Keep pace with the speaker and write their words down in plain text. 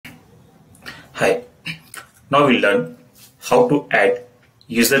Hi, now we'll learn how to add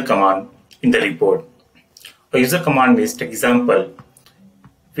user command in the report. A user command means, take example,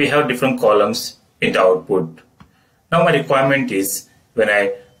 we have different columns in the output. Now my requirement is when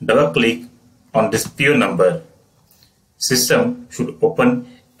I double click on this pure number, system should open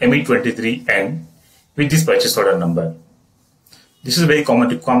ME23N with this purchase order number. This is a very common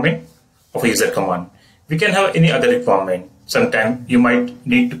requirement of a user command. We can have any other requirement. Sometimes you might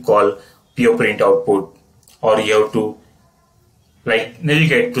need to call PO print output, or you have to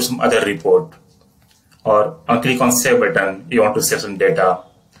navigate to some other report, or on click on save button you want to save some data,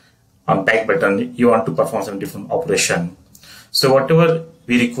 on back button you want to perform some different operation. So whatever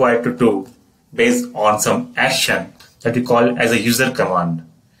we require to do based on some action that we call as a user command,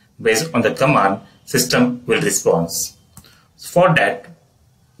 based on the command system will respond. For that,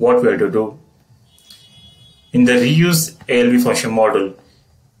 what we have to do, in the reuse ALV function module,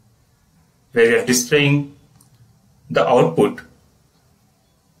 where we are displaying the output,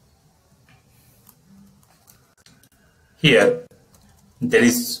 here there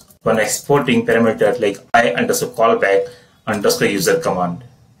is one exporting parameter like I_callback_user command.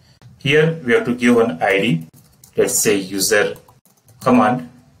 Here we have to give an ID, let's say user command,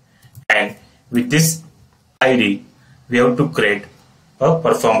 and with this ID we have to create a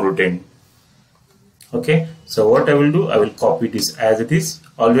perform routine. Okay, so what I will do, I will copy this as it is.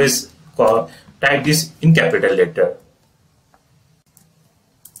 Always type this in capital letter.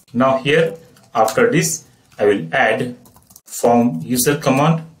 Now here after this I will add form user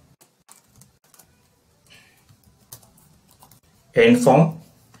command, end form,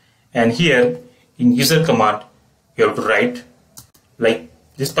 and here in user command you have to write like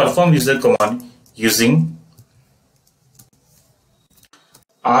this perform user command using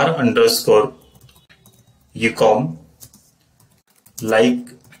r_ucom like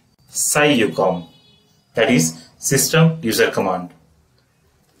sci_ucom, that is system user command,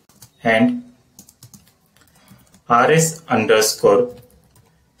 and rs_cell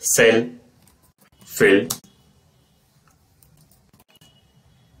field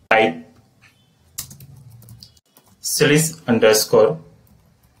type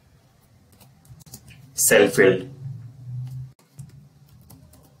 /cell field.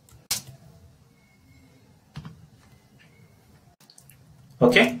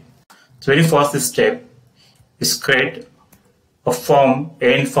 Okay, so very first step is create a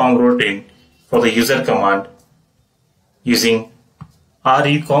end form routine for the user command using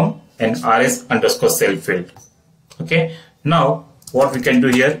rucom and rs_cell field. Okay, now what we can do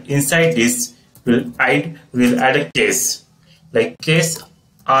here, inside this we'll add a case like case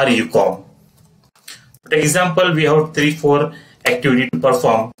rucom. For example, we have 3-4 activity to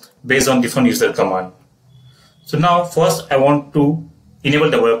perform based on different user command. So now first I want to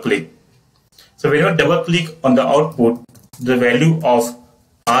enable double click. So when you double click on the output, the value of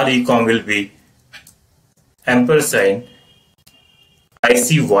rucom will be ampersand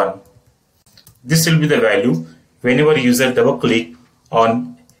IC1. This will be the value whenever user double click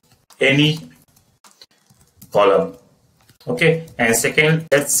on any column. Okay, and second,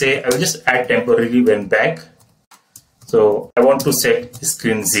 let's say I will just add temporarily when back. So I want to set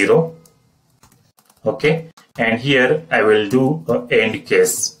screen 0. Okay, and here I will do a end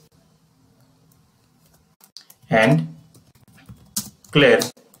case and clear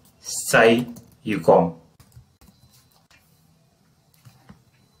sci_ucom.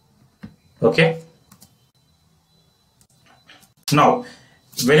 Okay, now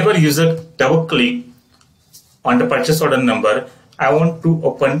whenever user double click on the purchase order number, I want to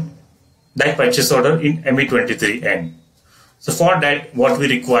open that purchase order in ME23N. So for that, what we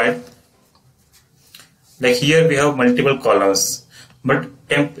require, like here we have multiple columns, but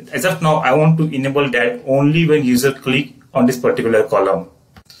as of now I want to enable that only when user click on this particular column.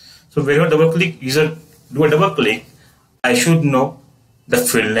 So whenever double click, user do a double click, I should know the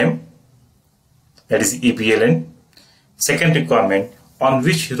field name, that is EPLN. Second requirement, on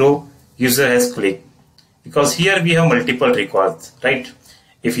which row user has clicked, because here we have multiple records, right?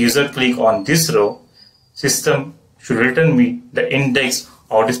 If user click on this row, system should return me the index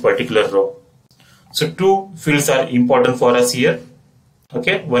of this particular row. So two fields are important for us here.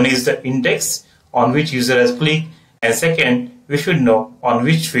 Okay, one is the index on which user has clicked, and second, we should know on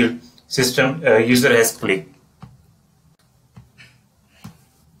which field system user has clicked.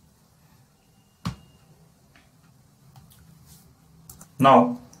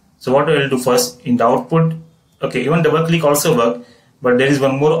 Now, so what I will do first in the output, okay, even double click also work, but there is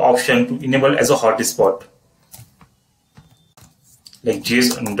one more option to enable as a hotspot, like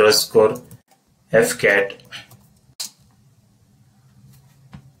gs_fcat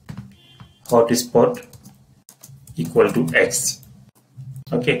hotspot equal to X.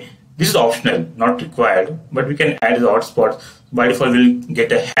 Okay, this is optional, not required, but we can add the hotspot. By default, we'll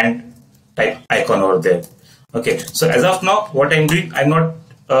get a hand type icon over there. Okay, so as of now, what I'm doing, I'm not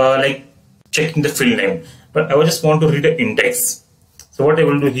like checking the field name, but I just want to read the index. So what I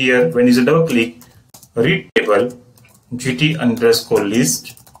will do here, when you double click, read table gt underscore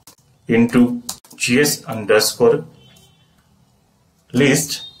list into gs underscore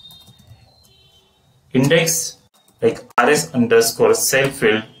list index like rs underscore cell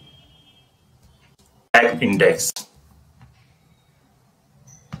field type index.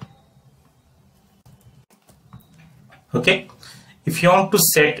 Okay, if you want to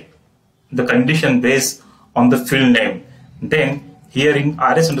set the condition based on the field name, then here in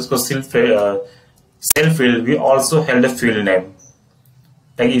rs underscore cell field we also held a field name.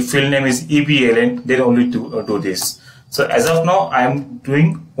 Like if field name is EBLN, then only do this. So as of now, I am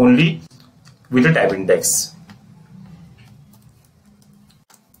doing only with the type index.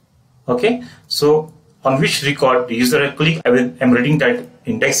 Okay, so on which record the user click, I am reading that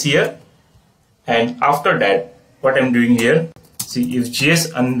index here, and after that, what I'm doing here, see if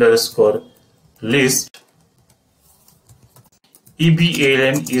gs underscore list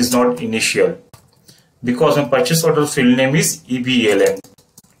EBLN is not initial because my purchase order field name is EBLN.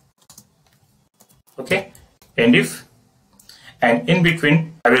 Okay, and if and in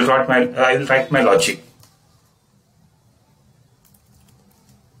between I will write my logic.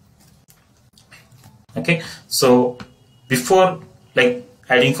 Okay, so before like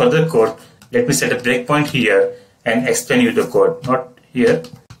adding further code, let me set a breakpoint here and explain you the code. Not here.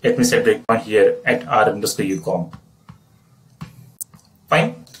 Let me set breakpoint here at r underscore ucom.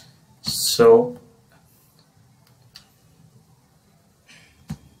 Fine. So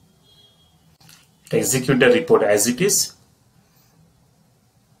execute the report as it is.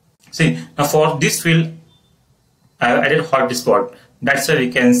 See, now for this field, I have added hotspot. That's why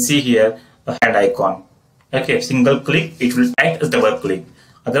we can see here a hand icon. Okay, single click, it will act as double click.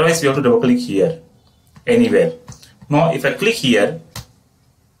 Otherwise, we have to double click here, anywhere. Now, if I click here,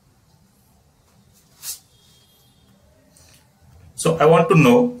 so I want to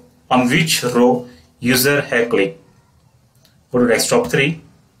know on which row user has clicked. Go to desktop 3.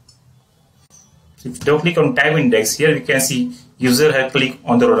 If you double click on tab index, here we can see user has clicked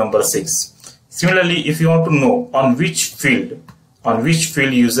on the row number 6. Similarly, if you want to know on which field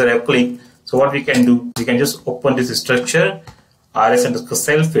user has clicked, so what we can do, we can just open this structure rs underscore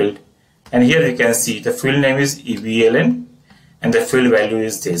cell field, and here we can see the field name is EBLN and the field value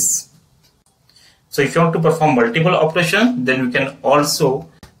is this. So if you want to perform multiple operations, then we can also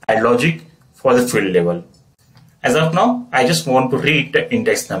add logic for the field level. As of now, I just want to read the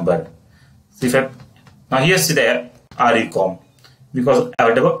index number. So if now here see the rucom, because I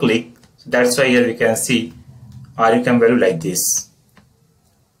have double click, so that's why here we can see rucom value like this.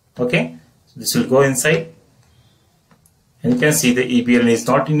 Okay, so this will go inside, and you can see the EBLN is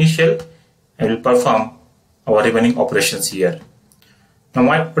not initial, and will perform our remaining operations here. Now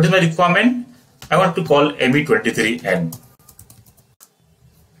what is my requirement? I want to call ME23N.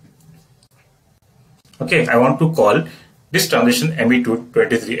 Okay, I want to call this transition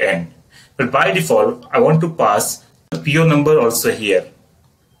ME23N. But by default, I want to pass the PO number also here.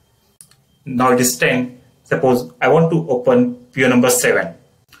 Now it is 10. Suppose I want to open PO number 7.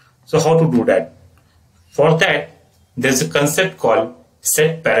 So how to do that? For that, there is a concept called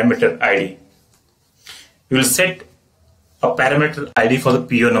set parameter ID. We will set a parameter ID for the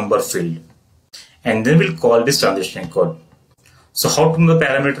PO number field, and then we'll call this transition code. So how to know the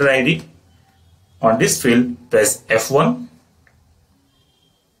parameter ID? On this field, press F1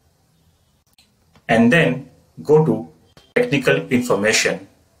 and then go to technical information.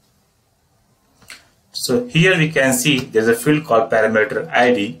 So here we can see there's a field called parameter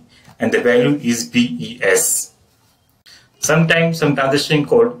ID and the value is BES. Sometimes some transition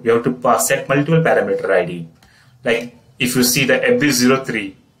code we have to set multiple parameter ID. Like if you see the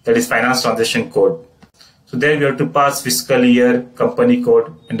FB03, that is finance transaction code. So there we have to pass fiscal year, company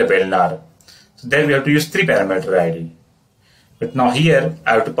code and the BELNAR. So there we have to use 3 parameter ID. But now here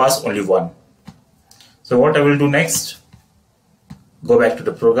I have to pass only 1. So what I will do next, go back to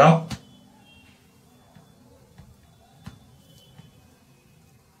the program.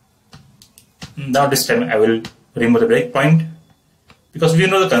 Now this time I will remove the breakpoint because we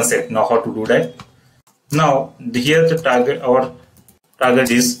know the concept now how to do that. Now here the target, our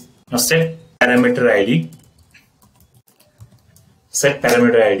target is now set parameter ID. Set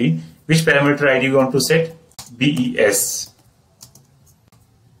parameter ID. Which parameter ID we want to set? BES.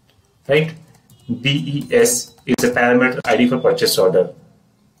 Right? BES is a parameter ID for purchase order.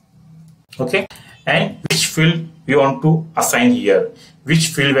 Okay, and which field you want to assign here, which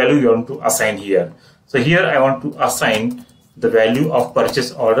field value you want to assign here. So here I want to assign the value of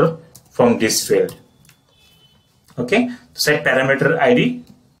purchase order from this field. Okay, set parameter ID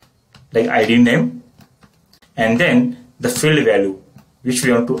like ID name, and then the field value which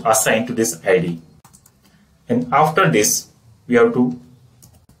we want to assign to this ID. And after this we have to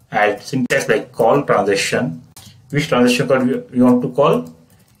add syntax like call transaction. Which transaction code we want to call?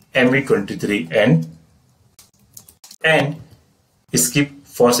 ME23N, and skip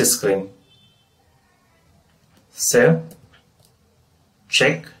first screen. Save,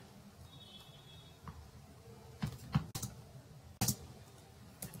 check,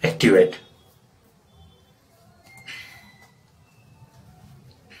 activate.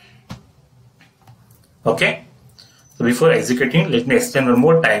 Okay, so before executing, let me explain one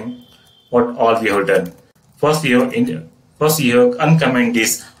more time what all we have done. First you have uncomment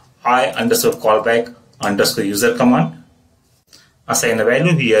this I_callback_user command. Assign a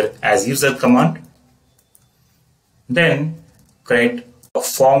value here as user command. Then create a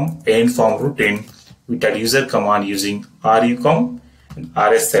end form routine with that user command using rucom and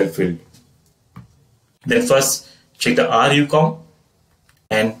rscell field. Then first check the rucom,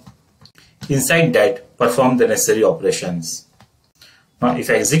 and inside that perform the necessary operations. Now if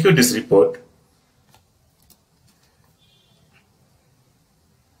I execute this report,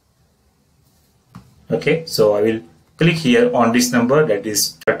 okay, so I will click here on this number, that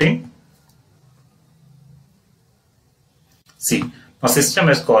is 13. See, now system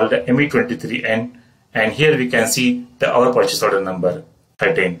has called the ME23N, and here we can see our purchase order number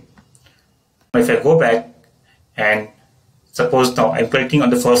 13. Now if I go back and suppose now I'm clicking on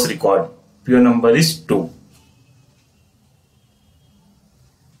the first record, PO number is 2.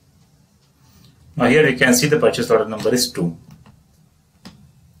 Now here we can see the purchase order number is 2.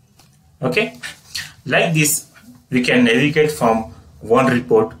 Okay, like this we can navigate from one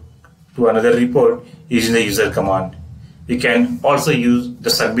report to another report using the user command. We can also use the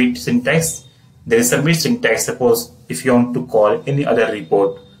submit syntax. There is submit syntax. Suppose if you want to call any other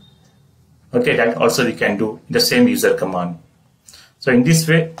report, okay, that also we can do the same user command. So in this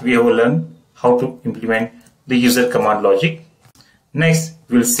way we have learned how to implement the user command logic. Next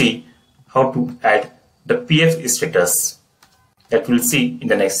we will see how to add the PF status. That we'll see in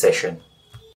the next session.